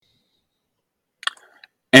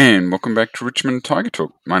And welcome back to Richmond Tiger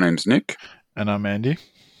Talk. My name's Nick. And I'm Andy.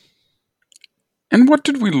 And what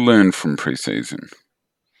did we learn from pre-season?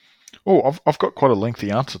 Oh, I've got quite a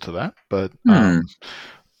lengthy answer to that, but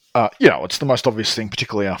it's the most obvious thing,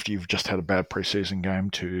 particularly after you've just had a bad pre-season game,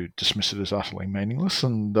 to dismiss it as utterly meaningless.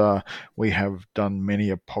 And we have done many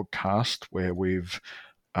a podcast where we've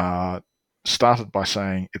started by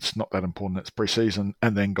saying it's not that important, it's pre-season,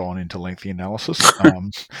 and then gone into lengthy analysis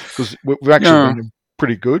because we've actually been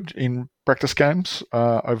pretty good in practice games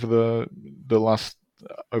over the last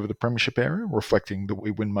over the premiership area, reflecting that we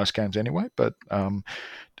win most games anyway. But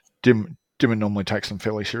Dimmer normally takes them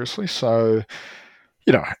fairly seriously, so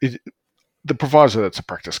the proviso that's a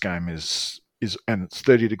practice game is and it's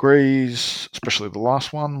 30 degrees, especially the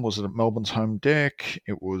last one was at Melbourne's home deck.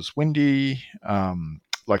 It was windy.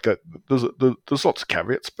 Like that, there's lots of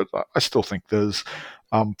caveats, but I still think there's,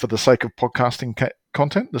 for the sake of podcasting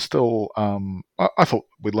content, there's still. I thought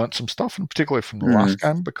we learnt some stuff, and particularly from the last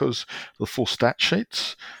game, because the full stat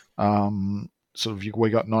sheets, we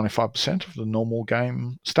got 95% of the normal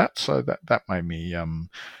game stats, so that made me.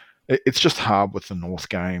 It's just hard with the North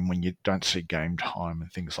game when you don't see game time and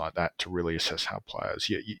things like that to really assess how players.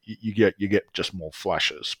 You get just more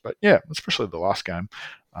flashes, but yeah, especially the last game.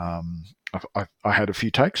 I had a few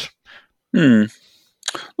takes.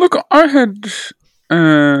 Look, I had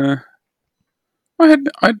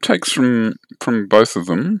takes from both of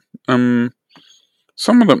them.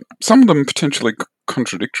 Some of them potentially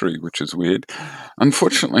contradictory, which is weird.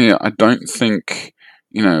 Unfortunately, I don't think.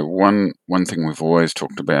 One thing we've always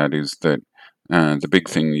talked about is that the big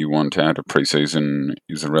thing you want out of pre-season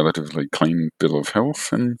is a relatively clean bill of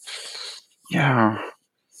health, and the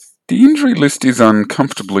injury list is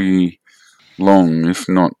uncomfortably long, if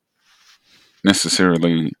not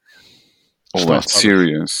necessarily all that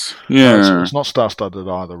serious. Yeah, it's not star-studded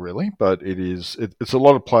either, really, but it is. It's a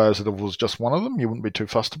lot of players that if it was just one of them, you wouldn't be too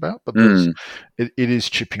fussed about. But it is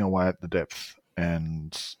chipping away at the depth,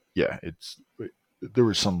 and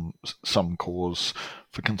there is some cause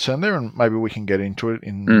for concern there, and maybe we can get into it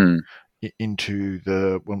into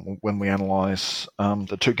the when we analyse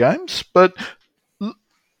the two games. But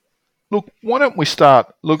look, why don't we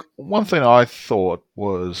start? Look, one thing I thought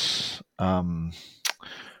was,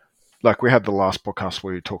 like we had the last podcast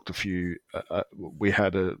where we talked a few. We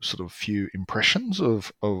had a sort of few impressions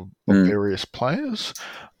of various players,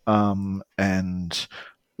 and.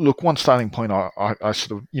 Look, one starting point, I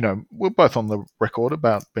sort of, we're both on the record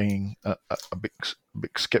about being a bit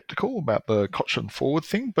sceptical about the Cochrane forward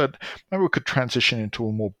thing, but maybe we could transition into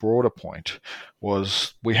a more broader point.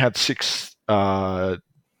 Was we had six,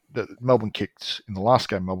 Melbourne kicked, in the last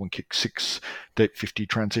game, Melbourne kicked 6 deep 50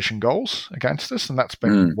 transition goals against us, and that's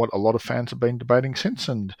been what a lot of fans have been debating since,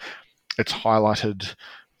 and it's highlighted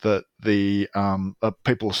that the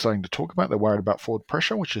people are starting to talk about. They're worried about forward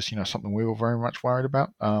pressure, which is something we were very much worried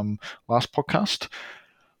about last podcast.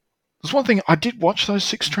 There's one thing, I did watch those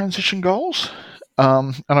 6 transition goals,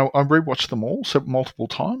 and I rewatched them all multiple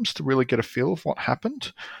times to really get a feel of what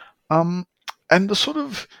happened. And there's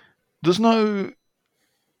no.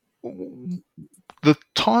 The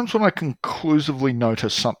times when I conclusively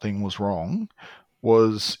noticed something was wrong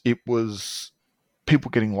was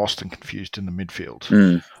people getting lost and confused in the midfield.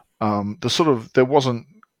 There wasn't.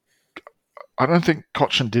 I don't think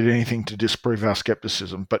Cochrane did anything to disprove our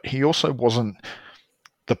skepticism, but he also wasn't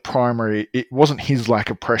the primary. It wasn't his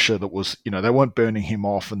lack of pressure that was. They weren't burning him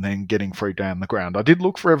off and then getting free down the ground. I did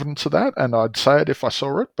look for evidence of that, and I'd say it if I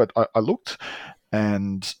saw it, but I looked,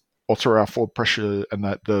 and also our forward pressure and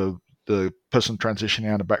that the person transitioning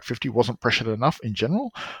out of back 50 wasn't pressured enough in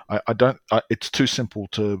general. It's too simple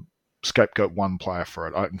to scapegoat one player for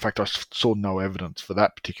it. In fact, I saw no evidence for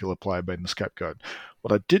that particular player being the scapegoat.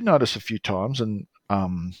 What I did notice a few times, and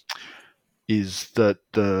is that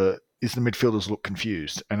the midfielders look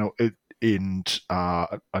confused, and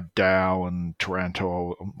Dow and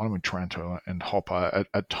Taranto and Hopper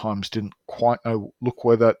at times didn't quite look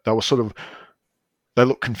where that they were sort of. They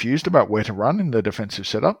look confused about where to run in the defensive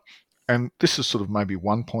setup, and this is sort of maybe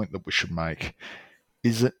one point that we should make,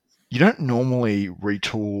 is that you don't normally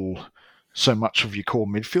retool so much of your core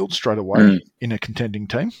midfield straight away in a contending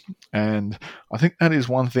team. And I think that is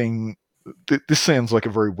one thing. This sounds like a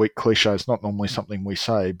very weak cliche. It's not normally something we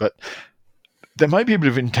say, but there may be a bit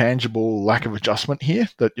of intangible lack of adjustment here.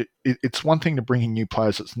 That it's one thing to bring in new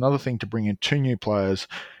players. It's another thing to bring in 2 new players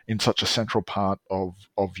in such a central part of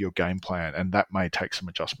your game plan, and that may take some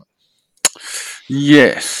adjustment.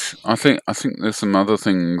 Yes, I think there's some other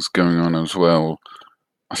things going on as well.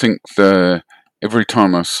 I think every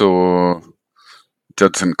time I saw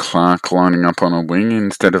Judson Clark lining up on a wing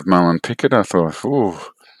instead of Marlon Pickett, I thought,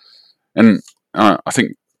 And I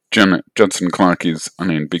think Judson Clark is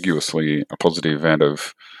unambiguously a positive out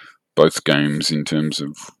of both games in terms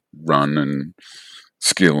of run and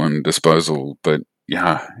skill and disposal. But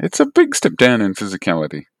yeah, it's a big step down in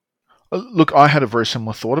physicality. Look, I had a very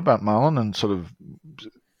similar thought about Marlon and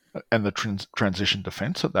and the transition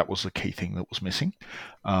defence. That was the key thing that was missing.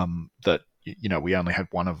 That we only had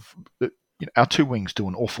one of our two wings do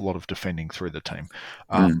an awful lot of defending through the team,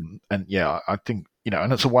 and yeah, I think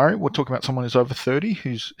and it's a worry. We're talking about someone who's over 30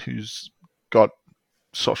 who's got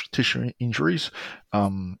soft tissue injuries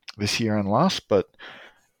this year and last, but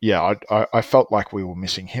yeah, I felt like we were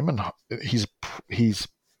missing him, and he's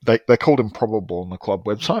they called him probable on the club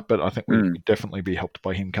website, but I think we'd definitely be helped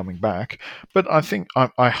by him coming back. But I think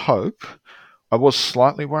I hope. I was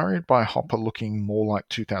slightly worried by Hopper looking more like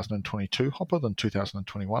 2022 Hopper than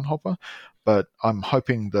 2021 Hopper, but I'm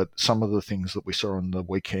hoping that some of the things that we saw on the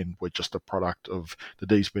weekend were just a product of the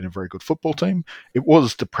D's being a very good football team. It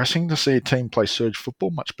was depressing to see a team play surge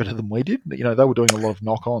football much better than we did. They were doing a lot of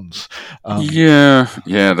knock-ons.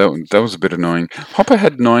 That was a bit annoying. Hopper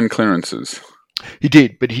had 9 clearances. He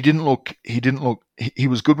did, but he didn't look. He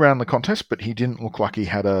was good around the contest, but he didn't look like he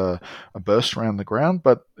had a burst around the ground.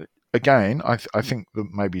 But again, I think that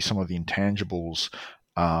maybe some of the intangibles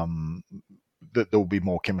that there will be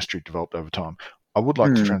more chemistry developed over time. I would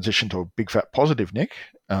like to transition to a big fat positive, Nick.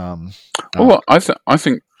 I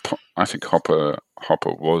think Hopper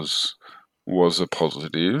was a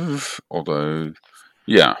positive, although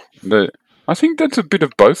I think that's a bit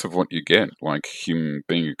of both of what you get, like him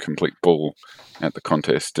being a complete bull at the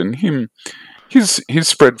contest, and his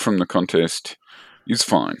spread from the contest is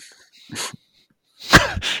fine.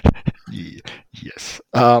 Yes.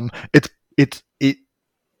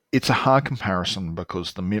 It's a hard comparison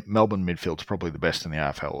because the Melbourne midfield's probably the best in the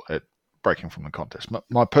AFL at breaking from the contest.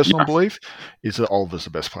 My personal belief is that Oliver's the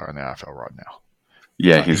best player in the AFL right now.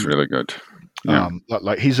 Yeah, he's really good. Yeah.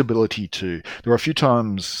 Like his ability to. There were a few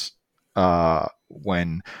times remember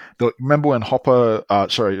when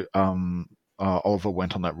Oliver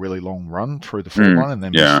went on that really long run through the forward line and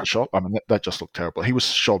then missed the shot. I mean, that just looked terrible. He was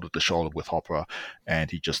shoulder to shoulder with Hopper,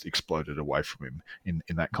 and he just exploded away from him in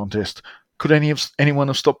that contest. Could anyone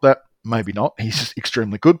have stopped that? Maybe not. He's just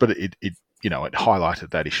extremely good, but it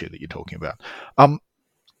highlighted that issue that you're talking about. Can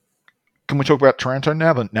we talk about Taranto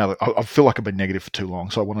now? That I feel like I've been negative for too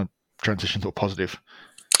long, so I want to transition to a positive.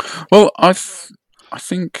 Well, I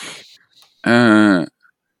think the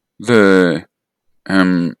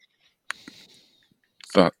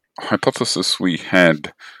hypothesis we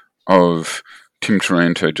had of Tim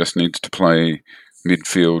Taranto just needs to play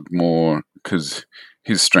midfield more because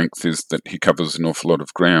his strength is that he covers an awful lot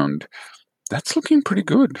of ground. That's looking pretty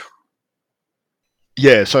good.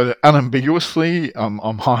 Yeah, so unambiguously, I'm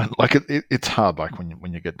high. Like it's hard, like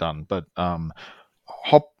when you get done. But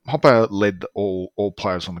Hopper led all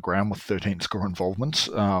players on the ground with 13 score involvements,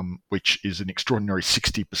 which is an extraordinary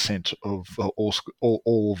 60% of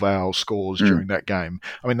all of our scores during that game.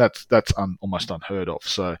 I mean, that's almost unheard of.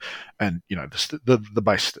 So, and the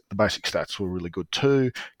basic stats were really good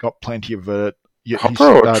too. Got plenty of it.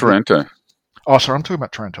 Hopper or Taranto? Oh, sorry, I'm talking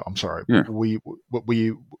about Taranto. I'm sorry. Yeah.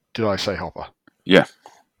 Did I say Hopper? Yeah.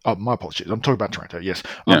 Oh, my apologies. I'm talking about Taranto, yes.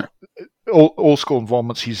 Yeah. All score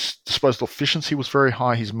involvements, his disposal efficiency was very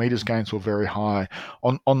high. His meters gains were very high.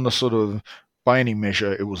 On the sort of, by any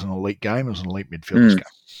measure, it was an elite game. It was an elite midfielders game.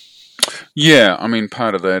 Yeah, I mean,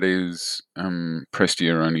 part of that is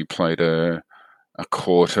Prestia only played a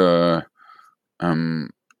quarter. Bolton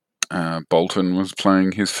was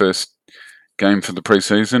playing his first game for the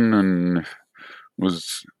preseason and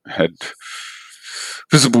had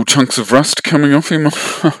visible chunks of rust coming off him. I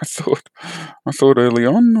thought early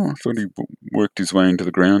on. I thought he worked his way into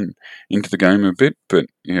the game a bit, but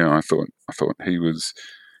yeah, I thought he was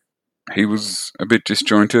a bit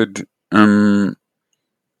disjointed early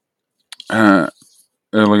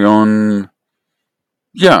on.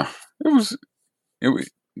 Yeah, it was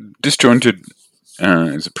disjointed.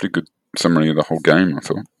 Is a pretty good summary of the whole game, I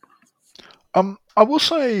thought. I will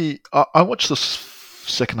say I watched the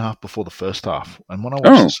second half before the first half, and when I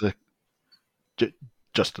watched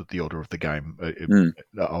just at the order of the game, I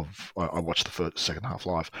watched the second half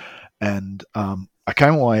live, and I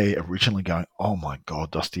came away originally going, "Oh my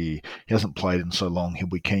God, Dusty! He hasn't played in so long. He'll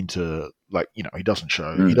be keen to he doesn't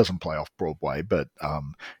show, he doesn't play off Broadway, but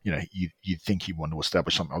you'd think he wanted to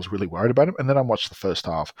establish something." I was really worried about him, and then I watched the first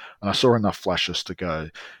half, and I saw enough flashes to go,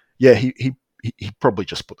 "Yeah, he probably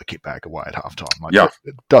just put the kit bag away at halftime."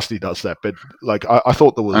 Dusty does that, but I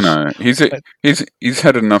thought there was. I know he's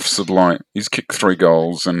had enough sublime. He's kicked 3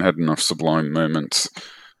 goals and had enough sublime moments.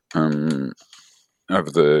 over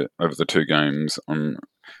the two games. To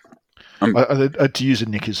use a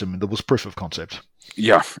Nickism, there was proof of concept.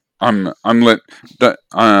 Yeah, I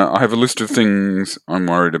have a list of things I'm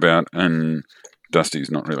worried about, and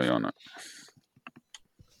Dusty's not really on it.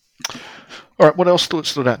 All right, what else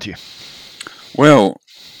stood out to you? Well,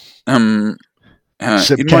 Seb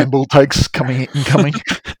Campbell takes incoming.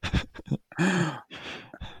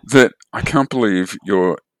 That I can't believe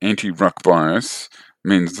your anti-ruck bias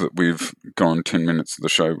means that we've gone 10 minutes of the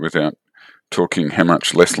show without talking how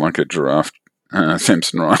much less like a giraffe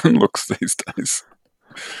Samson Ryan looks these days.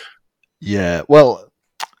 Yeah, well,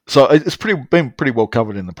 so it's been pretty well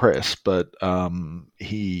covered in the press, but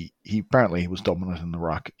he apparently was dominant in the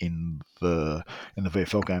ruck in the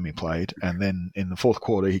VFL game he played, and then in the fourth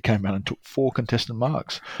quarter he came out and took 4 contested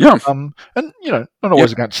marks. Yeah, and not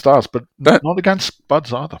always against Stars, but not against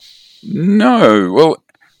Buds either. No, well,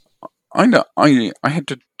 I know I had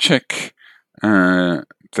to check the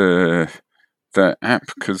app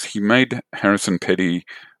because he made Harrison Petty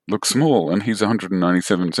look small, and he's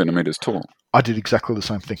 197 centimeters tall. I did exactly the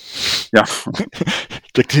same thing. Yeah,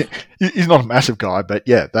 he's not a massive guy, but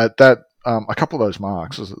yeah, that a couple of those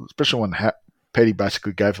marks, especially when Petty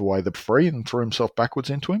basically gave away the free and threw himself backwards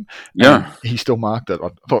into him. Yeah, he still marked it. I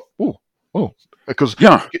thought, oh, because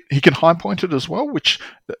he can high point it as well, which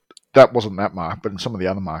that wasn't that mark, but in some of the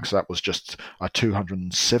other marks, that was just a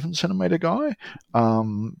 207 centimeter guy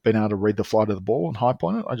being able to read the flight of the ball and high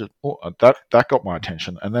point it. That got my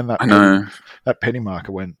attention, and then that Petty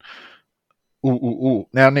marker went. Ooh.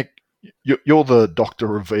 Now, Nick, you're the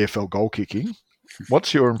doctor of VFL goal kicking.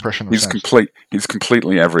 What's your impression of Samson? He's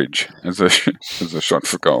completely average as a shot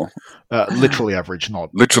for goal. Literally average,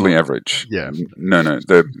 not literally average. Yeah. No.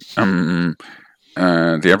 The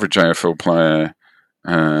average AFL player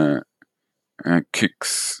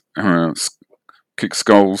kicks goals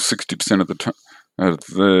 60% of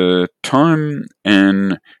the time,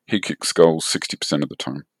 and he kicks goals 60% of the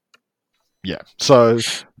time. Yeah, so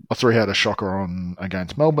I thought he had a shocker on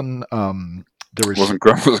against Melbourne. Wasn't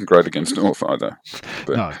great against North either.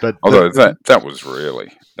 But although that was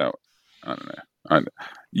really I don't know.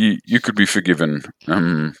 You could be forgiven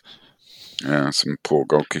some poor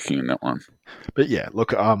goal kicking in that one. But yeah,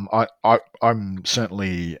 look, I'm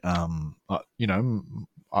certainly I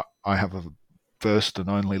have a first and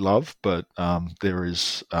only love, but there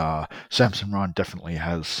is Samson Ryan definitely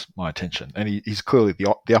has my attention, and he's clearly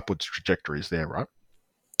the upwards trajectory is there, right?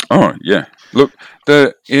 Oh yeah, look,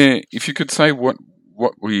 if you could say what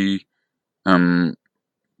we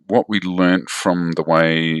learnt from the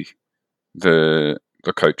way the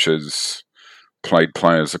coaches played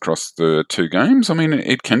players across the two games. I mean,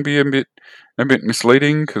 it can be a bit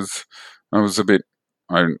misleading because I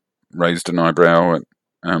raised an eyebrow at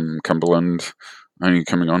Cumberland only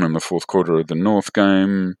coming on in the fourth quarter of the North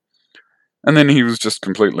game, and then he was just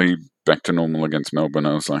completely back to normal against Melbourne.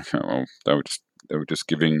 I was like, oh well, they were just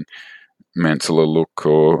giving Mansell a look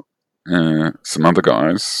or some other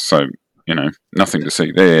guys, so nothing to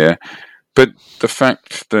see there. But the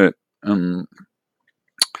fact that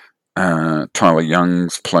Tyler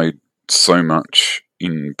Young's played so much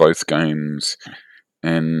in both games,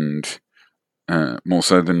 and more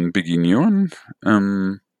so than Biggie Nguyen.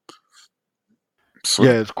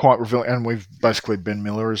 It's quite revealing. And we've basically Ben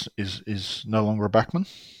Miller is no longer a backman.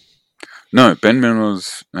 No, Ben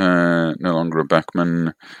Miller's no longer a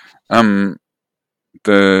backman.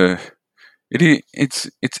 It's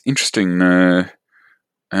interesting.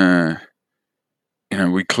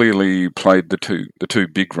 We clearly played the two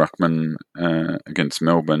big ruckmen against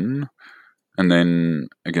Melbourne, and then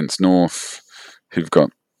against North, who've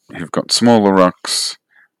got smaller rucks.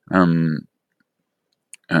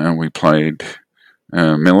 We played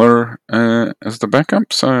Miller as the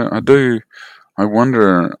backup, so I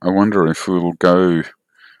wonder if we'll go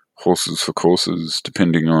horses for courses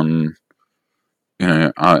depending on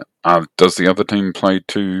does the other team play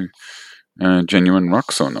two genuine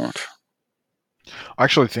rucks or not? I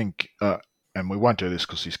actually think, and we won't do this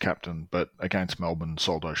because he's captain, but against Melbourne,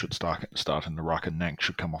 Soldo should start in the ruck and Nank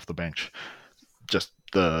should come off the bench. Just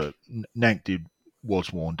Nank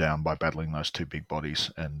was worn down by battling those two big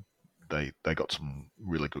bodies, and they got some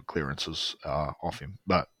really good clearances off him.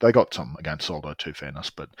 But they got some against Soldo too, fairness,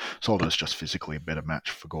 but Soldo's just physically a better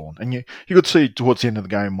match for Gawn. And you could see towards the end of the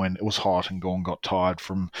game when it was hot and Gawn got tired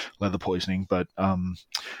from leather poisoning, but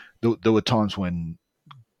there were times when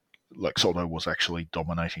Soldo was actually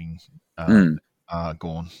dominating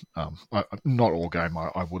Gawn. Not all game,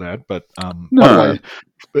 I would add. But by the No, way,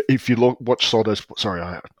 if you watch Soldo's, sorry,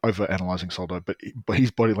 I over-analysing Soldo, but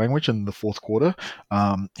his body language in the fourth quarter,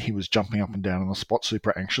 he was jumping up and down on the spot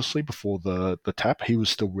super anxiously before the tap. He was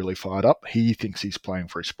still really fired up. He thinks he's playing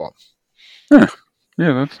for his spot.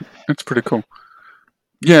 yeah, that's pretty cool.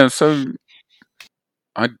 Yeah, so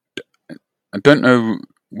I don't know.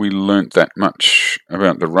 We learnt that much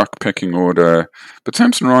about the ruck pecking order, but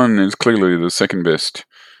Samson Ryan is clearly the second best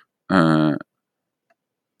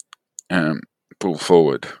pull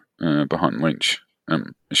forward behind Lynch,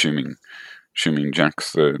 assuming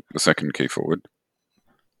Jack's the second key forward.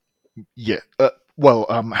 Yeah. Well,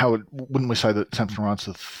 Howard, wouldn't we say that Samson Ryan's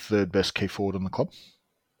the third best key forward in the club?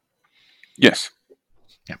 Yes.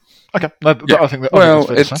 Yeah. Okay. No, Yeah. I think that's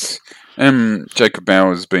fair to say. Jacob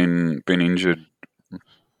Bauer's been injured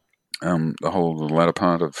the latter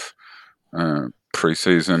part of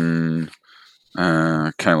pre-season.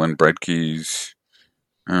 Kalen Bradke's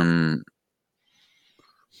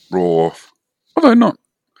raw, although not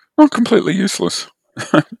completely useless.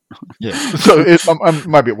 Yeah. So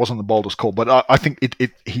maybe it wasn't the boldest call, but I think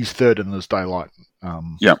he's third in this daylight.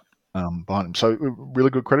 Behind him. So really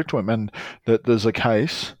good credit to him. And that there's a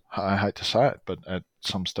case, I hate to say it, but at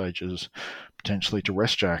some stages potentially to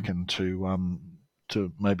rest Jack and to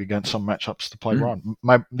maybe get some matchups to play Ryan.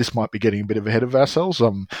 This might be getting a bit ahead of ourselves.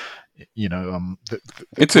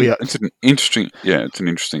 It's an interesting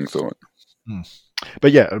thought.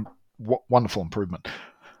 But yeah, wonderful improvement.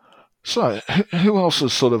 So who else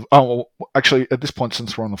is sort of? Oh, well, actually, at this point,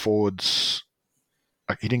 since we're on the forwards,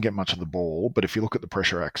 he didn't get much of the ball. But if you look at the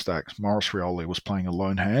pressure act stacks, Maurice Rioli was playing a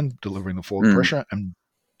lone hand, delivering the forward pressure, and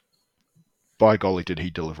by golly, did he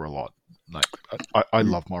deliver a lot. I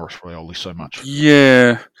love Maurice Rioli so much.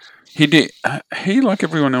 Yeah, he did. He, like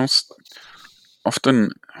everyone else,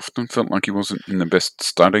 often felt like he wasn't in the best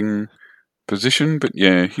starting position. But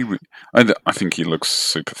yeah, I think he looks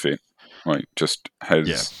super fit. Like, just has.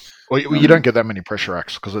 Yeah. Well, you don't get that many pressure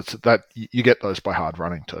acts because it's that you get those by hard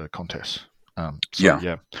running to contests. He's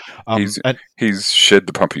shed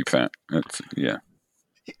the puppy fat.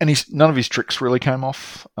 And none of his tricks really came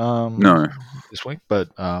off this week,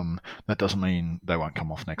 but that doesn't mean they won't come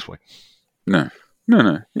off next week. No.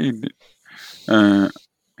 He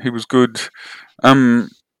was good. I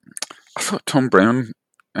thought Tom Brown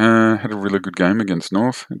had a really good game against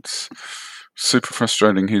North. It's super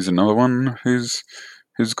frustrating. He's another one who's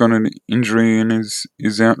got an injury and is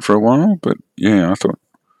out for a while. But yeah, I thought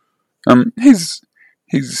he's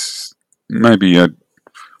maybe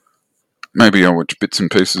I'll watch bits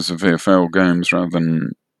and pieces of VFL games rather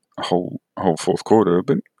than a whole fourth quarter.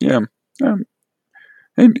 But yeah,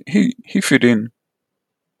 he fit in.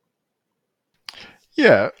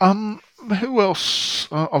 Yeah. Who else?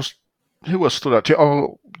 Who else stood out to you?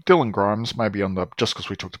 Oh, Dylan Grimes, maybe just because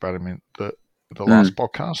we talked about him in the last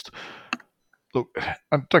podcast. Look, I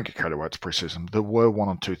don't get credit where it's preseason. There were one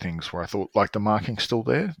or two things where I thought, like, the marking's still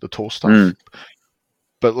there, the tall stuff.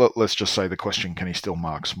 But let's just say the question, can he still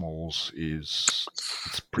mark smalls, it's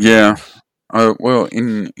pretty well,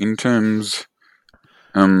 in terms,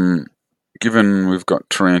 given we've got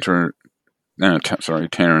Tarrant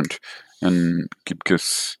and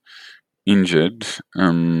Gibcus injured,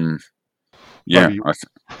 I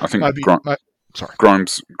think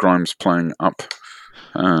Grimes playing up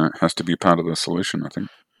has to be part of the solution, I think.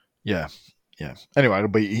 Yeah. Anyway, it'll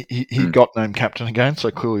be he got named captain again,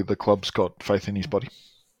 so clearly the club's got faith in his body.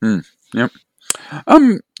 Yep.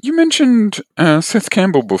 You mentioned Seth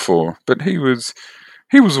Campbell before, but he was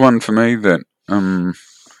one for me that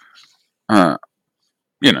I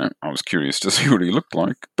was curious to see what he looked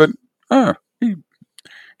like, but he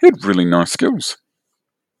had really nice skills.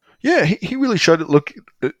 Yeah, he really showed it. Look,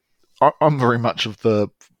 I'm very much of the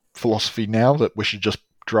philosophy now that we should just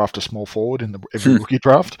draft a small forward in every rookie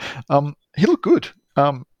draft. He looked good.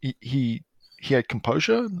 He had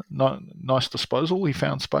composure, nice disposal. He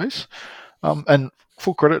found space, and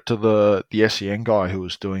full credit to the SEN guy who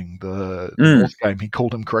was doing the North game. He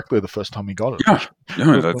called him correctly the first time he got it.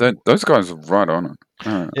 Those guys are right on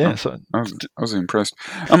it. So I was impressed.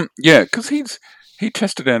 Because he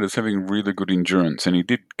tested out as having really good endurance, and he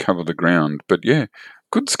did cover the ground. But yeah,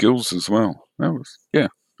 good skills as well. It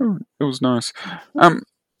was nice.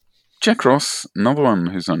 Jack Ross, another one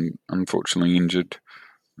who's unfortunately injured.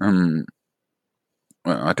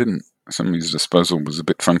 Some of his disposal was a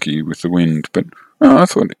bit funky with the wind, but I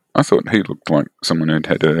thought he looked like someone who'd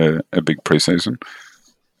had a big preseason.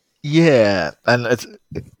 Yeah, and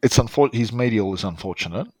it's unfortunate. His medial is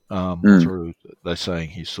unfortunate. Through they're saying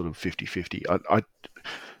he's sort of 50-50. I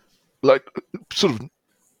like sort of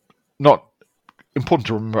not important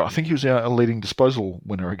to remember, I think he was a leading disposal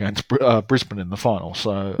winner against Brisbane in the final.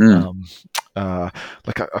 So, I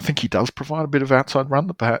think he does provide a bit of outside run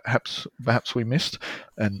that perhaps we missed,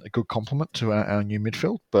 and a good complement to our new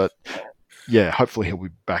midfield. But yeah, hopefully he'll be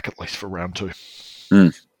back at least for round 2.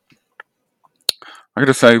 I got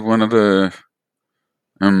to say, one of the,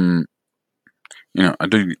 I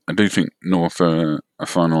do think North are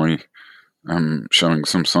finally showing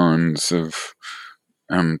some signs of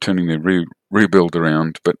turning their rebuild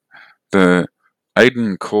around, but the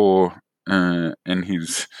Aiden Core and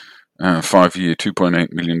his 5-year,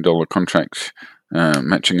 $2.8 million contract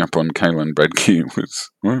matching up on Kalen Bradkey was,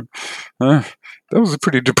 that was a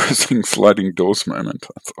pretty depressing sliding doors moment,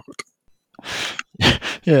 I thought.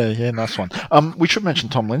 Yeah, nice one. We should mention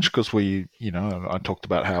Tom Lynch because I talked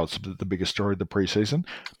about how it's the biggest story of the preseason.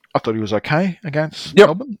 I thought he was okay against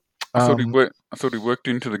Melbourne. I thought he worked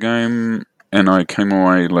into the game, and I came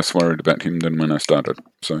away less worried about him than when I started.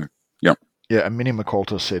 So, yeah. Yeah, and Minnie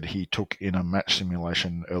McCalter said he took, in a match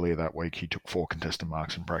simulation earlier that week, he took 4 contested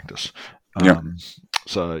marks in practice.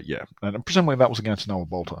 So, yeah. And presumably that was against Noah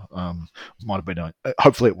Bolter. Might have been,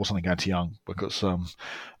 hopefully it wasn't against Young, because,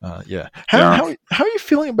 yeah. How are you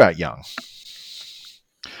feeling about Young?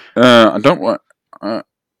 I don't want...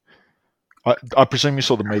 I presume you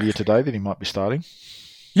saw the media today that he might be starting?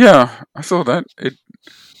 Yeah, I saw that. It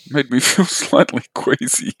made me feel slightly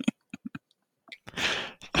queasy.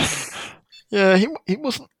 Yeah, he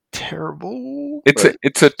wasn't terrible.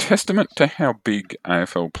 It's a testament to how big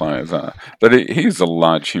AFL players are. That he's a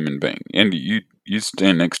large human being, and you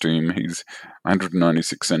stand next to him. He's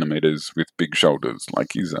 196 centimeters with big shoulders,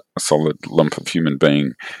 like he's a solid lump of human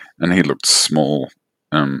being, and he looked small,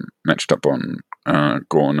 matched up on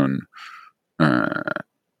Gawn and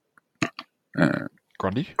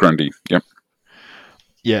Grundy. Yep.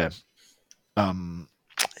 Yeah.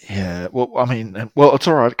 Yeah, well, I mean, it's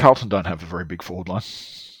all right. Carlton don't have a very big forward line.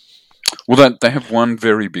 Well, they have one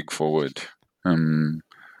very big forward. And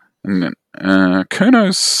then,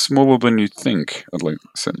 Curno's smaller than you think,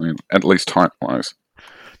 at least height-wise.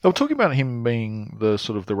 They were talking about him being the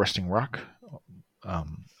sort of the resting ruck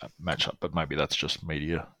matchup, but maybe that's just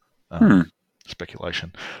media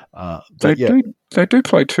speculation. They do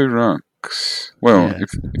play 2 rucks. Well,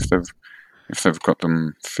 if they've got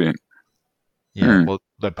them fit. Yeah, well,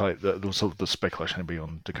 they play the speculation to be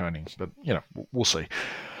on De Koning, but we'll see.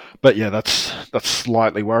 But yeah, that's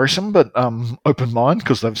slightly worrisome, but open mind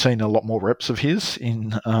because they've seen a lot more reps of his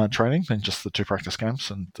in training than just the 2 practice games,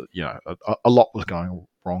 and a lot was going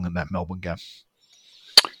wrong in that Melbourne game.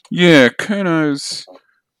 Yeah, Curno's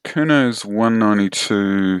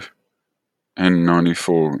 192 and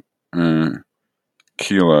 94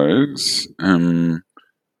 kilos, and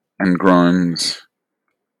Grimes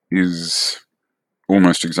is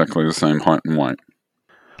almost exactly the same height and weight.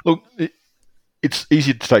 Look, it's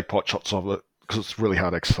easy to take pot shots of it because it's really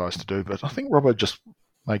hard exercise to do, but I think Robbo just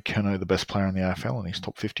made Curnow the best player in the AFL in his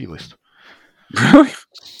top 50 list. Really?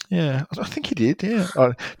 Yeah, I think he did, yeah.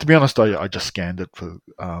 To be honest, I just scanned it to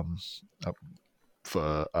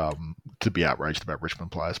be outraged about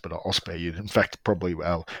Richmond players, but I'll spare you. In fact, probably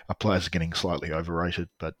our players are getting slightly overrated,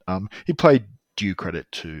 but he played due credit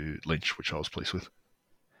to Lynch, which I was pleased with.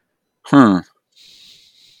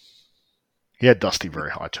 He had Dusty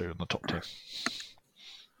very high too in the top 10.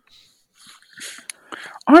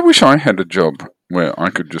 I wish I had a job where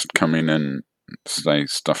I could just come in and say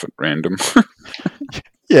stuff at random.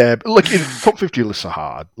 Yeah, but look, top 50 lists are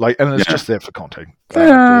hard, and it's just there for content.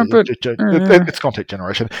 It's content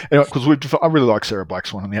generation. Anyway, because I really like Sarah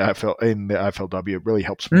Black's one in the AFLW. It really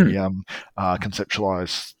helps me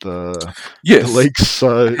conceptualize the leagues.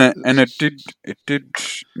 So, and it did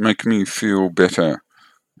make me feel better.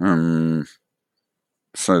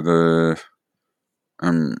 So the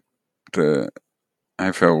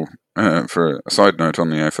AFL, for a side note on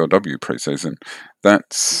the AFLW preseason,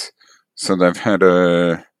 they've had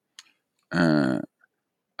a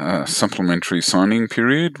supplementary signing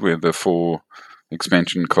period where the 4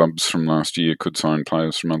 expansion clubs from last year could sign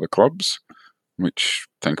players from other clubs, which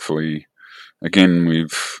thankfully, again,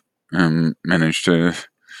 we've managed to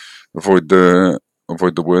avoid the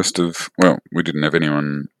worst of. Well, we didn't have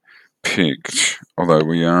anyone picked, although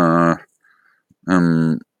we are.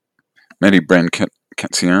 Matty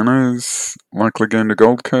Brancatsiano's likely going to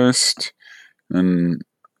Gold Coast, and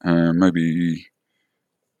maybe,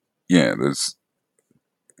 there's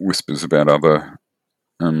whispers about other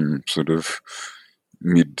sort of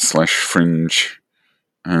mid/fringe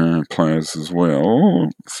players as well.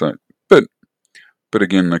 So, but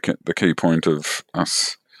again, the key point of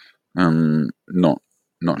us not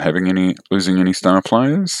losing any star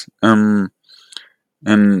players.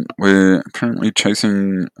 and we're apparently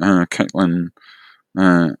chasing Caitlin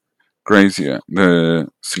Grazier, the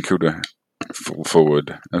St Kilda full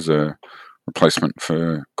forward, as a replacement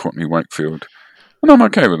for Courtney Wakefield, and I'm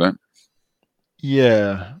okay with that.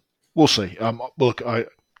 Yeah, we'll see. Look,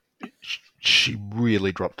 she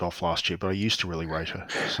really dropped off last year, but I used to really rate her.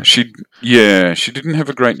 So. She didn't have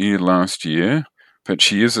a great year last year, but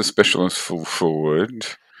she is a specialist full forward,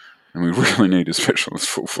 and we really need a specialist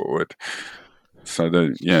full forward. So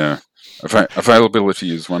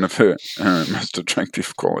availability is one of her most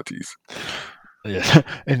attractive qualities. Yeah,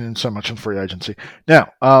 and so much in free agency.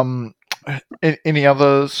 Now, any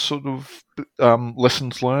other sort of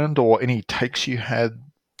lessons learned or any takes you had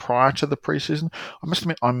prior to the preseason? I must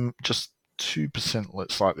admit, I'm just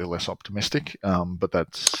 2% slightly less optimistic, but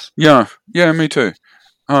that's... Yeah, me too.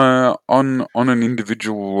 On an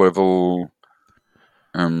individual level,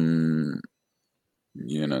 some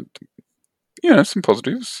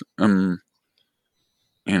positives. Liam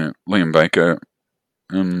Baker,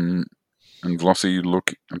 and Vlossi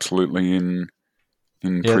look absolutely in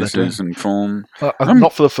preseason form.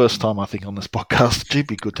 Not for the first time, I think, on this podcast. It'd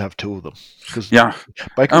be good to have two of them, because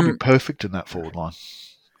Baker would be perfect in that forward line.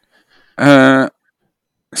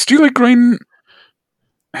 Steely Green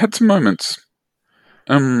had some moments.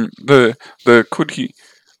 Could he?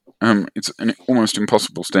 It's an almost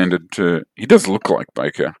impossible standard to. He does look like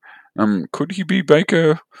Baker. Could he be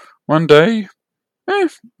Baker one day?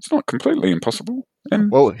 It's not completely impossible.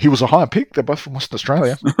 And well, he was a higher pick. They're both from Western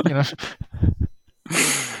Australia.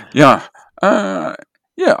 Yeah. I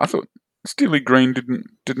thought Steely Green didn't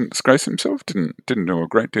disgrace himself. Didn't do a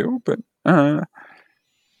great deal, but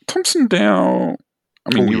Thompson Dow.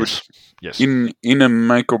 I mean, yes. in a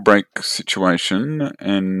make or break situation,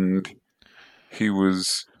 and he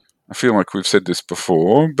was. I feel like we've said this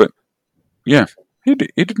before, but yeah, he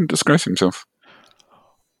didn't disgrace himself.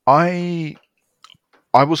 I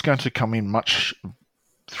was going to come in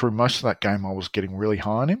through most of that game. I was getting really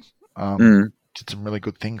high on him. Did some really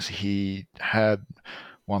good things. He had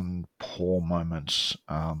one poor moment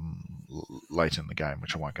late in the game,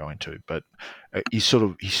 which I won't go into, but he's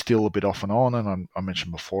still a bit off and on. And I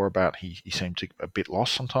mentioned before about he seemed a bit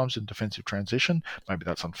lost sometimes in defensive transition. Maybe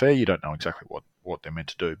that's unfair. You don't know exactly what they're meant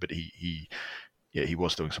to do, but he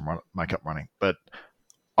was doing some make-up running. But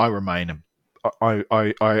I remain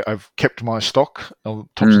I've kept my stock,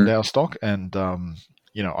 Thompson Dow stock, and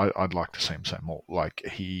I'd like to see him say more. Like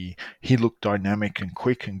he looked dynamic and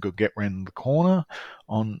quick and could get around the corner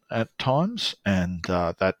at times, and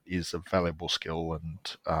that is a valuable skill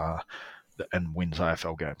and wins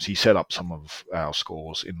AFL games. He set up some of our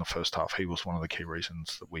scores in the first half. He was one of the key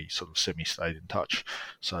reasons that we sort of semi-stayed in touch.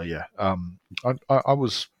 So yeah, I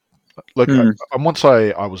was. Look, I won't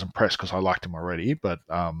say I was impressed because I liked him already, but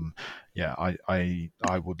I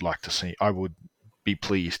would like to see. I would be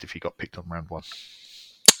pleased if he got picked on round one.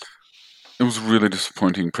 It was really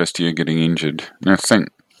disappointing, Prestia getting injured. Now, thank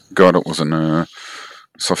God it wasn't a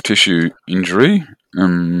soft tissue injury.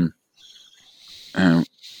 Hurt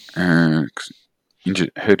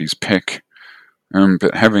his pec.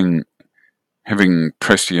 But having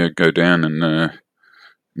Prestia go down in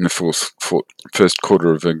the first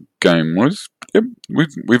quarter of a game was,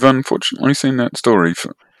 we've unfortunately seen that story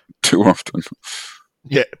for too often.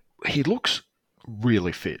 Yeah, he looks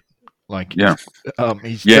really fit. He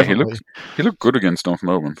looked good against North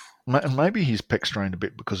Melbourne. And maybe his pec strained a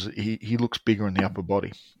bit because he looks bigger in the upper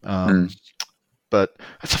body. But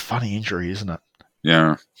it's a funny injury, isn't it?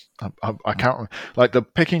 Yeah. I can't remember. Like the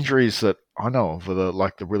pec injuries that I know of are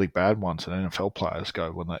the really bad ones that NFL players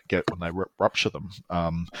go when they rupture them.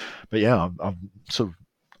 But yeah,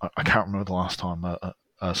 I can't remember the last time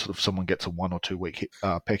sort of someone gets a 1 or 2 week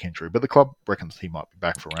pec injury, but the club reckons he might be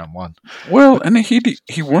back for round one. Well, and he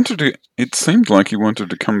wanted to. It seemed like he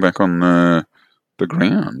wanted to come back on the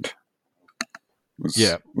ground. Was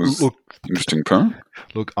interesting part.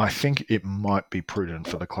 Look, I think it might be prudent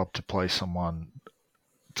for the club to play someone.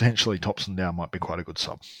 Potentially, Thompson Dow might be quite a good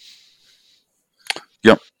sub.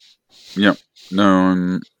 Yep.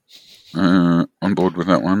 No, I'm on board with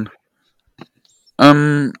that one.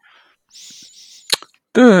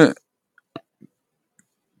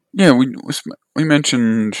 We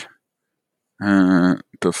mentioned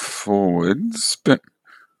the forwards, but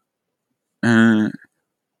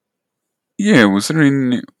was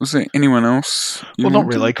there anyone else? Well, not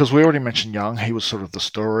really, because we already mentioned Young. He was sort of the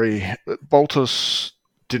story. Boltus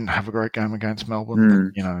didn't have a great game against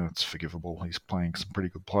Melbourne. But, it's forgivable. He's playing some pretty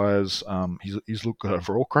good players. He's looked good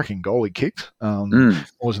overall. Cracking goal he kicked.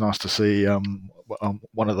 Always nice to see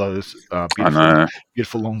one of those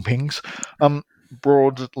beautiful long pings.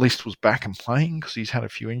 Broad at least was back and playing because he's had a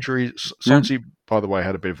few injuries. Yeah. Sonsi, by the way,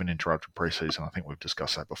 had a bit of an interrupted preseason. I think we've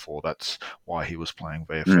discussed that before. That's why he was playing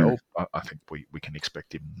VFL. I think we can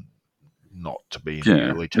expect him not to be in the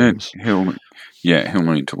early teams. He'll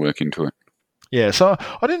need to work into it. Yeah, so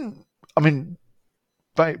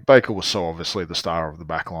Baker was so obviously the star of the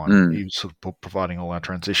back line. He was sort of providing all our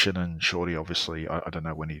transition, and Shorty obviously, I don't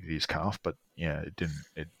know when he did his calf, but yeah,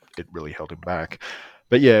 it really held him back.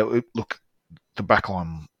 But yeah, look, the back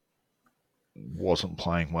line wasn't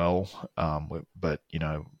playing well, but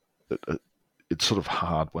it's sort of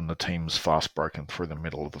hard when the team's fast broken through the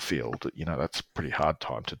middle of the field. That's a pretty hard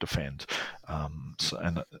time to defend. Our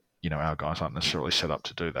guys aren't necessarily set up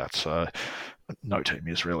to do that. So no team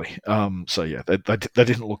is really. So yeah, they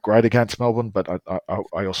didn't look great against Melbourne, but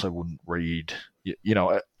I also wouldn't read.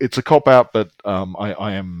 It's a cop out, but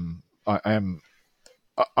I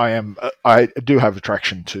do have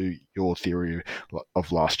attraction to your theory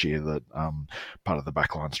of last year that part of the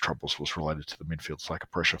backline's troubles was related to the midfield lack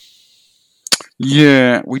of pressure.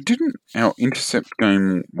 Yeah, our intercept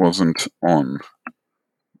game wasn't on,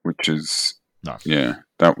 which is no. Yeah,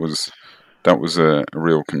 that was a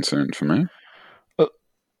real concern for me.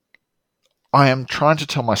 I am trying to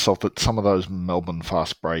tell myself that some of those Melbourne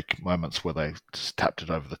fast break moments where they just tapped it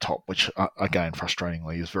over the top, which again,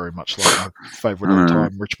 frustratingly, is very much like my favourite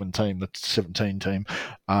all-time Richmond team, the 17 team,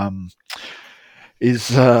 there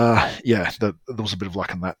was a bit of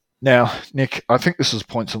luck in that. Now, Nick, I think this is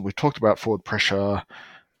points that we've talked about forward pressure,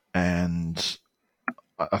 and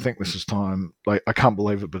I think this is time. Like, I can't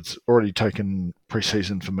believe it, but it's already taken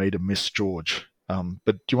pre-season for me to miss George. But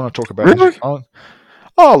do you want to talk about really?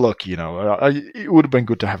 Oh, look, it would have been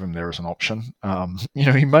good to have him there as an option.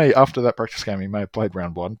 He may, after that practice game, he may have played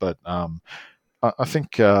round one, but I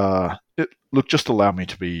think just allow me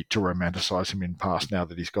to romanticize him in past now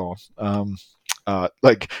that he's gone.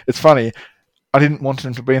 It's funny. I didn't want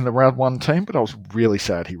him to be in the round one team, but I was really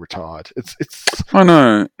sad he retired. It's. I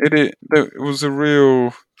know it was a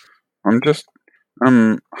real. I'm just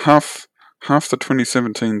half the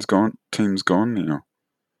 2017's team's gone now.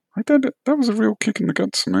 That was a real kick in the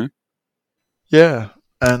guts for me. Yeah,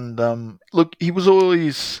 and look, he was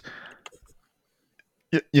always,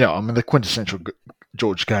 the quintessential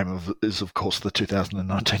George game is of course the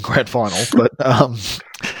 2019 Grand Final,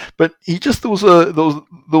 but he just there was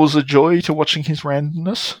a joy to watching his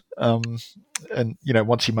randomness, and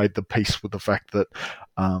once he made the peace with the fact that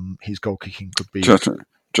his goal kicking could be just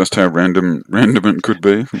how random it could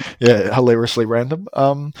be. Yeah, hilariously random.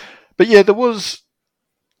 But yeah, there was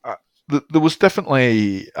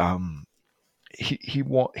definitely he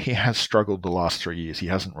has struggled the last 3 years. He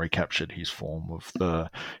hasn't recaptured his form of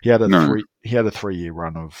he had a 3-year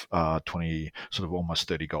run of 20 sort of almost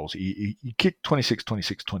 30 goals. He kicked 26,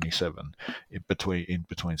 27 in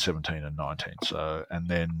between 17 and 19. So, and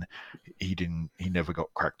then he never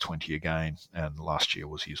got cracked 20 again, and last year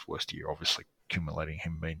was his worst year, obviously accumulating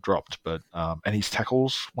him being dropped, but and his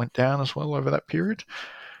tackles went down as well over that period.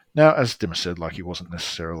 Now, as Dimmer said, he wasn't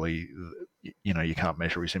necessarily, you can't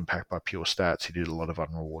measure his impact by pure stats. He did a lot of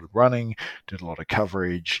unrewarded running, did a lot of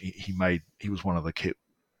coverage. He was one of the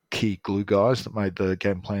key glue guys that made the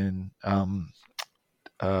game plan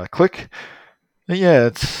click. But yeah,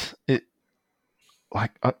 I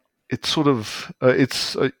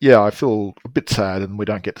feel a bit sad, and we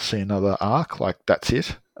don't get to see another arc. That's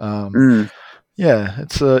it. Yeah,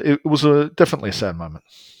 it was definitely a sad moment.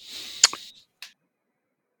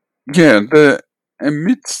 Yeah,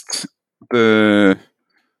 amidst the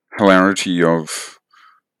hilarity of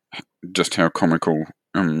just how comical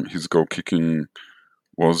his goal kicking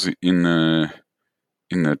was in the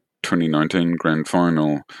 2019 Grand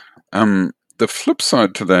Final, the flip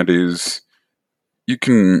side to that is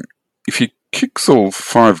if he kicks all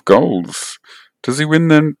 5 goals, does he win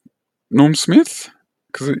then Norm Smith?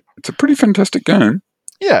 Because it's a pretty fantastic game.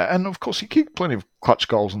 Yeah, and of course he kicked plenty of clutch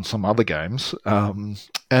goals in some other games. And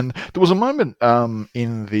there was a moment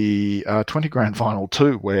in the 20 Grand Final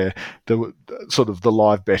too where the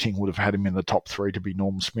live betting would have had him in the top 3 to be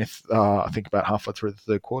Norm Smith. I think about halfway through the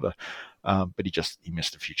third quarter, but he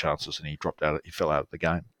missed a few chances and he dropped out. He fell out of the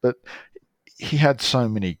game. But he had so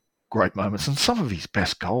many great moments, and some of his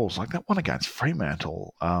best goals, like that one against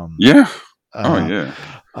Fremantle. He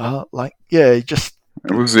just.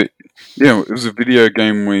 It was a video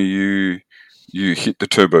game where you hit the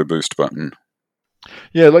turbo boost button.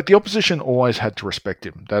 Yeah, the opposition always had to respect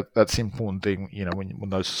him. That's the important thing, when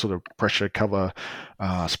those sort of pressure cover,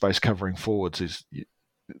 space covering forwards is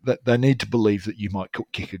that they need to believe that you might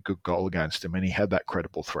kick a good goal against him, and he had that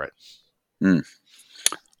credible threat. I'm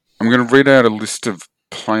going to read out a list of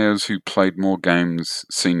players who played more games,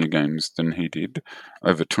 senior games, than he did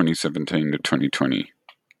over 2017 to 2020.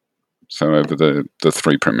 So over the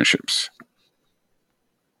 3 premierships.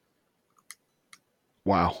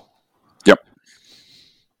 Wow. Yep.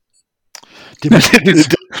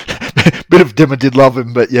 Bit of Dimmer did love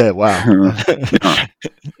him, but yeah, wow.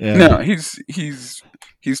 Yeah. Now he's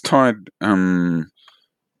tied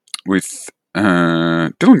with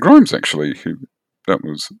Dylan Grimes, actually. Who that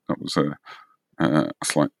was a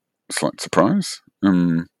slight surprise.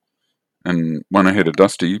 And one ahead of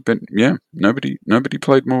Dusty, but yeah, nobody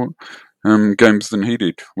played more games than he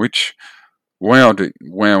did. Which wow,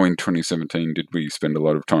 in 2017 did we spend a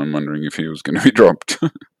lot of time wondering if he was going to be dropped,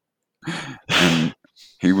 and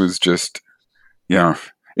he was just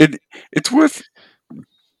It's worth.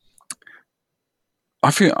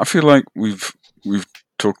 I feel like we've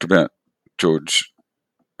talked about George.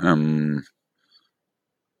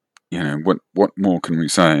 What more can we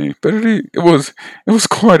say? But it was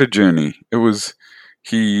quite a journey. It was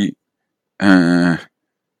he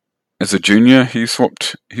as a junior he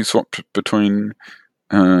swapped between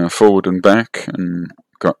forward and back and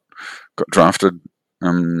got drafted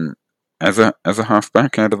as a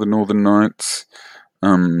halfback out of the Northern Knights.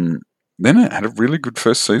 Then it had a really good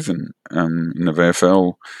first season in the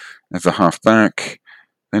VFL as a halfback.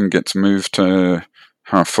 Then gets moved to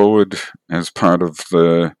half forward as part of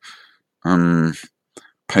the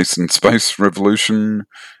pace and space revolution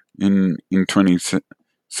in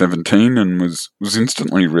 2017, and was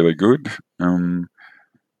instantly really good.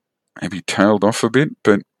 Maybe tailed off a bit,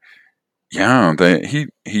 but yeah,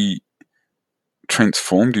 he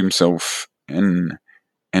transformed himself and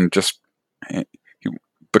just he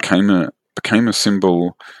became a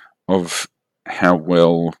symbol of how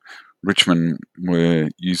well Richmond were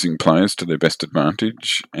using players to their best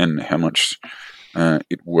advantage and how much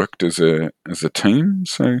it worked as a team.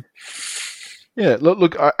 So yeah,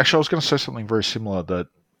 look. I was going to say something very similar. That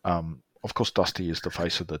of course Dusty is the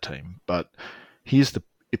face of the team, but he's the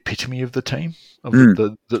epitome of the team. Of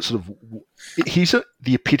the sort of he's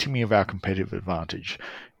the epitome of our competitive advantage.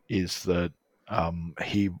 Is that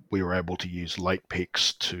we were able to use late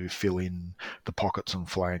picks to fill in the pockets and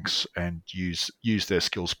flanks and use their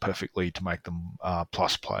skills perfectly to make them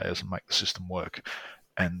plus players and make the system work.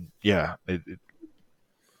 And yeah,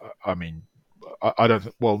 I mean, I don't.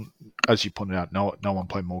 Well, as you pointed out, no one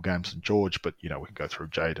played more games than George, but we can go through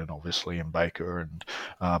Jaden obviously and Baker, and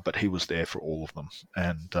but he was there for all of them.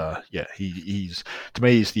 And he's to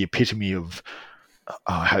me he's the epitome of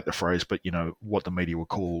I hate the phrase, but what the media would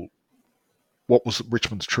call what was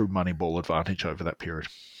Richmond's true Moneyball advantage over that period.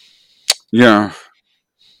 Yeah,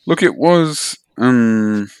 look, it was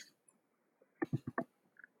one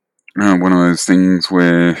of those things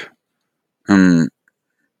where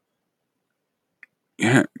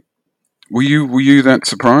yeah. Were you that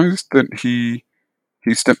surprised that he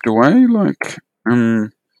stepped away? Like, I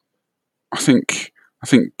think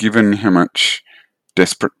given how much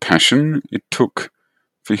desperate passion it took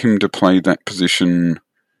for him to play that position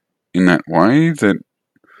in that way, that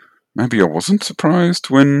maybe I wasn't surprised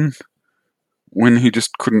when he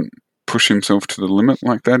just couldn't push himself to the limit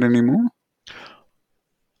like that anymore.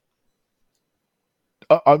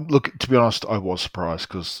 Look, to be honest, I was surprised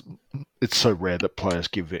because it's so rare that players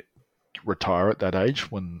retire at that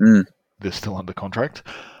age when they're still under contract.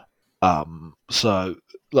 So,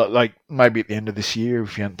 like maybe at the end of this year,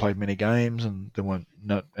 if he hadn't played many games and there weren't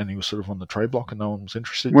and he was sort of on the trade block and no one was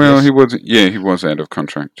interested. Well, yes. He was out of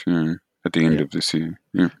contract at the end of this year.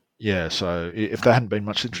 Yeah. Yeah. So if there hadn't been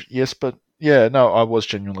much interest, yes, but. Yeah, no, I was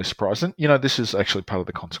genuinely surprised. And, this is actually part of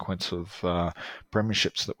the consequence of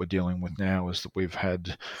premierships that we're dealing with now is that we've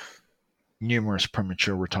had numerous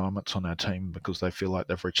premature retirements on our team because they feel like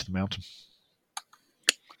they've reached the mountain.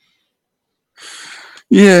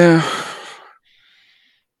 Yeah.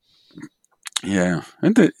 Yeah,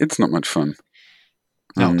 and it's not much fun.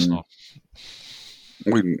 No, it's not.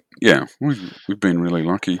 We've been really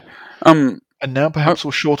lucky. And now perhaps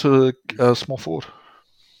we're short a small forward.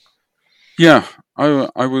 Yeah,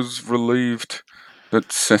 I was relieved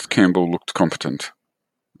that Seth Campbell looked competent.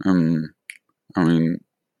 I mean,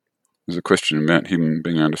 there's a question about him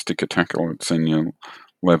being able to stick a tackle at senior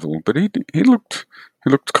level, but he looked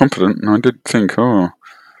competent, and I did think,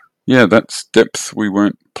 that's depth we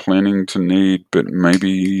weren't planning to need, but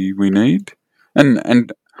maybe we need.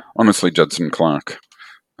 And honestly, Judson Clark,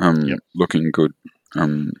 looking good,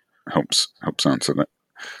 helps answer that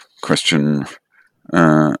question.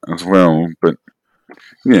 As well, but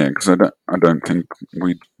yeah, because I don't think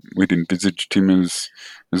we'd envisaged him as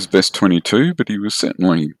best 22, but he was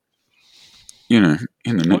certainly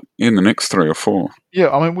in the next 3 or 4. Yeah,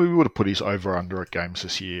 I mean, we would have put his over-under at games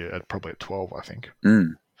this year at probably at 12, I think.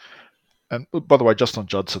 Mm. And by the way, just on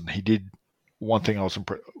Judson, he did one thing I was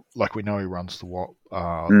impressed. Like, we know he runs the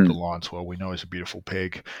lines well. We know he's a beautiful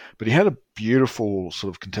peg, but he had a beautiful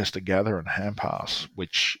sort of contested gather and hand pass,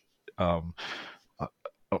 which we're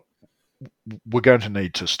going to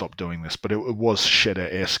need to stop doing this. But it was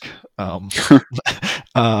Shedder-esque, and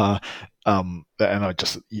I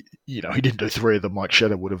just, he didn't do 3 of them like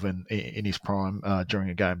Shedder would have in his prime during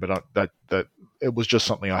a game. But that it was just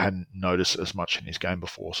something I hadn't noticed as much in his game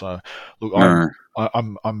before. So look, No.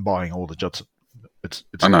 I'm buying all the Judson. It's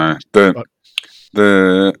I know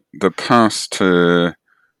the pass to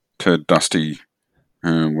Dusty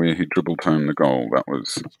where he dribbled home the goal. That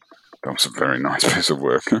was a very nice piece of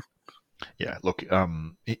work. Yeah, look,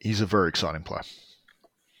 he's a very exciting player.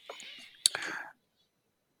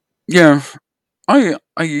 Yeah, I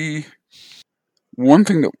one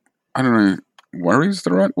thing that I don't know, worries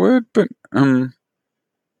the right word, but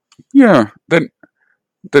yeah, that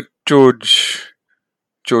George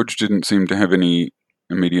didn't seem to have any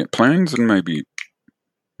immediate plans, and maybe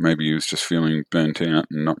he was just feeling burnt out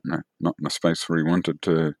and not in a space where he wanted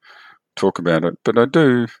to talk about it. But I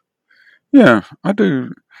do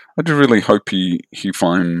really hope he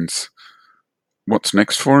finds what's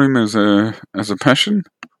next for him as a passion.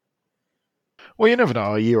 Well, you never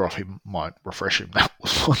know. A year off him might refresh him. That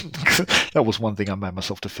was one thing I made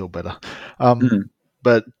myself to feel better.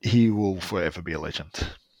 But he will forever be a legend,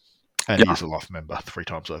 and he's a life member 3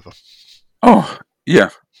 times over. Oh yeah,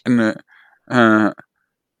 and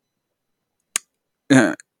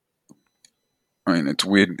yeah. I mean, it's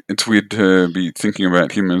weird. It's weird to be thinking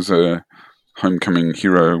about him as a homecoming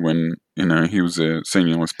hero when he was a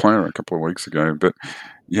senior list player a couple of weeks ago. But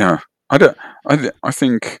yeah, I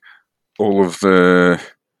think all of the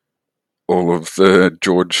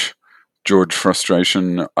George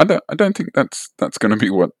frustration. I don't think that's going to be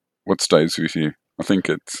what stays with you. I think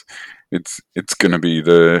it's going to be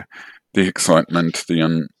the excitement,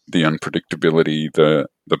 the unpredictability, the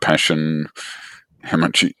passion, how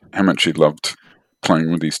much he loved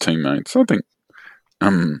playing with his teammates. I think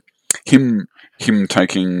him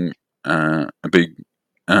taking a big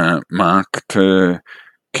mark to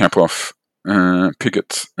cap off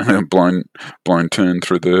Pickett's blind turn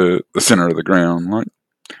through the centre of the ground. Like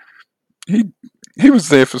he was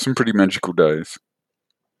there for some pretty magical days.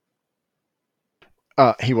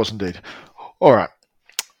 He was indeed. All right.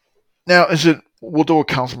 Now, we'll do a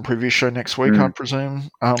Carlton preview show next week, I presume.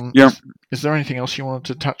 Yeah. Is there anything else you wanted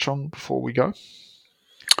to touch on before we go?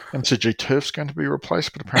 MCG Turf's going to be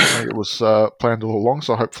replaced, but apparently it was planned all along,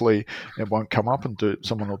 so hopefully it won't come up and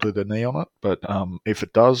someone will do their knee on it. But if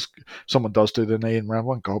it does, someone does do their knee in round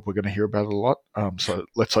 1, God, we're going to hear about it a lot. So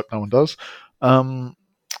let's hope no one does.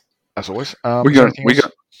 As always, we got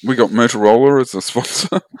Motorola as a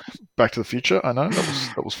sponsor. Back to the Future, I know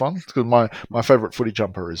that was fun. Because my favourite footy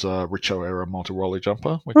jumper is a Richo era Motorola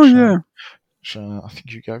jumper, which which I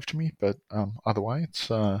think you gave to me, but either way, it's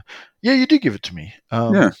you did give it to me.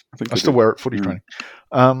 I think I still wear it footy training.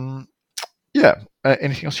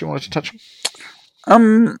 Anything else you wanted to touch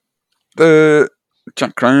on? The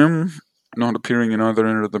Jack Graham not appearing in either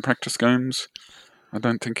end of the practice games, I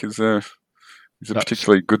don't think is a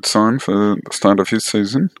particularly good sign for the start of his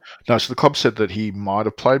season. No, so the club said that he might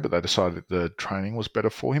have played, but they decided the training was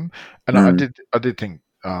better for him. And I did think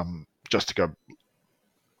just to go,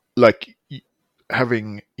 like,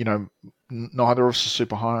 having, neither of us are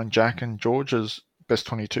super high on Jack and George as best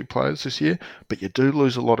 22 players this year, but you do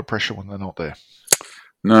lose a lot of pressure when they're not there.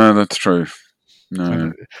 No, that's true. No.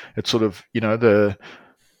 And it's sort of, there's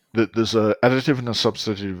an additive and a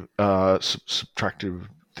substantive, subtractive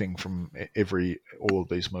thing from all of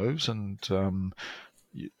these moves, and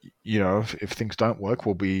if things don't work,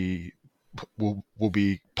 we'll be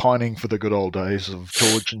pining for the good old days of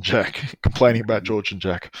George and Jack, complaining about George and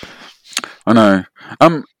Jack. I know.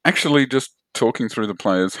 Actually, just talking through the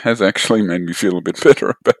players has actually made me feel a bit better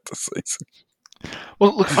about the season.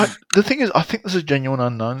 Well, look, the thing is, I think there's a genuine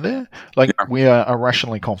unknown there. Like, we are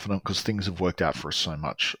irrationally confident because things have worked out for us so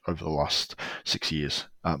much over the last 6 years.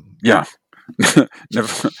 Never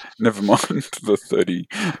mind the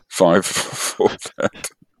 35 for that.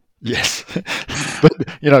 Yes, but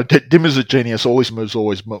Dim is a genius. All his moves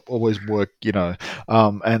always work.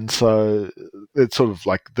 And so it's sort of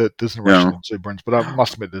like there's an irrational exuberance. But I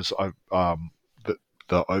must admit, there's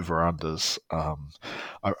the over-unders. I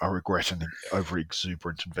regret an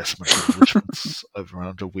over-exuberant investment in Richmond's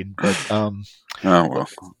over-under win. But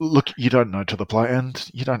look, you don't know to the play, and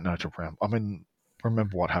you don't know to round. I mean,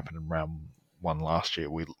 remember what happened in round 1 last year?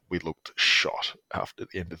 We looked shot after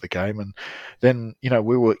the end of the game. And then,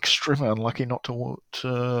 we were extremely unlucky not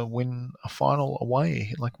to win a final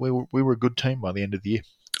away. Like, we were a good team by the end of the year.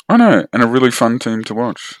 I know, and a really fun team to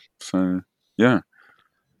watch. So, yeah.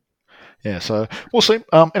 Yeah, so we'll see.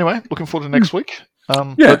 Anyway, looking forward to next week.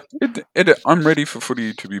 I'm ready for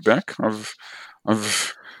footy to be back. I've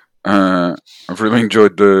really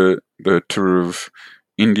enjoyed the tour of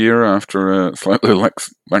India after a slightly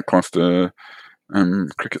lackluster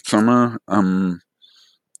cricket summer. I'm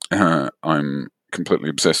completely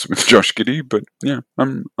obsessed with Josh Giddey, but yeah,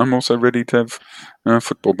 I'm also ready to have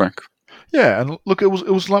football back. Yeah, and look, it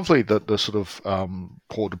was lovely that the sort of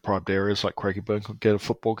poor deprived areas like Craigieburn could get a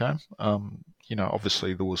football game.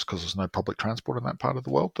 Obviously there was, because there's no public transport in that part of the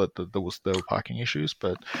world, that there were parking issues.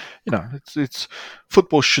 But it's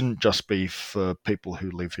football shouldn't just be for people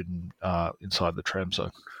who live in inside the tram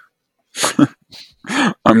zone.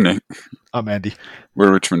 I'm Nick. I'm Andy.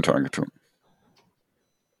 We're Richmond Tiger Talk.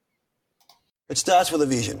 It starts with a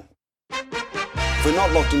vision. If we're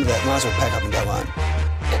not locked into that, might as well pack up and go home.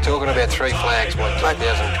 You're talking about 3 flags by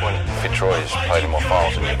 2020. Fitzroy's played in more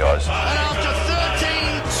finals than you guys. And after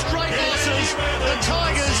 13 straight losses, the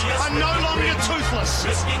Tigers are no longer toothless.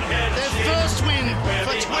 Their first win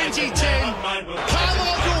for 2010.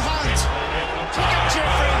 Carmichael Hunt. Pickett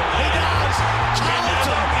Jeffrey. He does.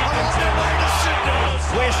 Carlton are on their way to Sydney.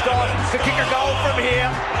 Weston could kick a goal from here.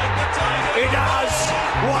 He does.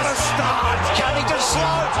 What a start. Cunnington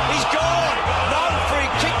slow. He's gone. No free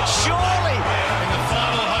kick, surely. In the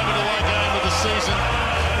final home and away game of the season,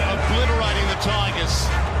 obliterating the Tigers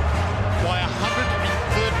by 113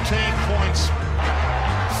 points.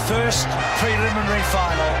 First preliminary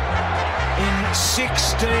final in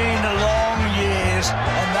 16 long years,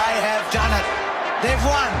 and they have done it. They've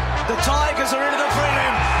won. The Tigers are into the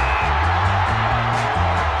prelim.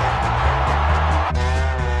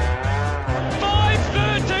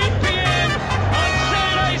 5:13 p.m. on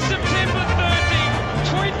Saturday, September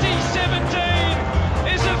 30,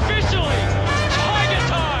 2017 is officially Tiger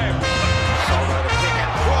time. Solo to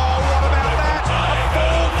Pickett. Whoa, what about that? A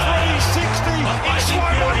full 360 in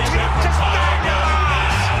slow motion. Just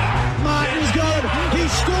Martin's got it. He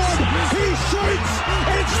scored. He shoots.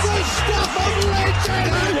 It's the stuff of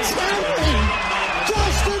legend. It's happening.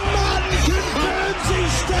 Justin Martin confirms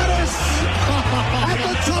his status at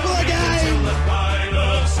the top of the game. The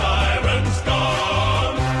final siren's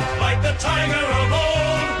gone. Like the tiger of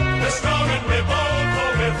old, we're strong and we're bold,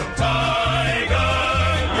 for we're from Tiger.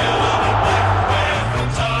 Yellow and black, we're from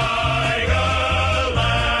Tiger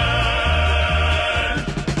Land.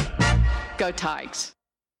 Go Tigers.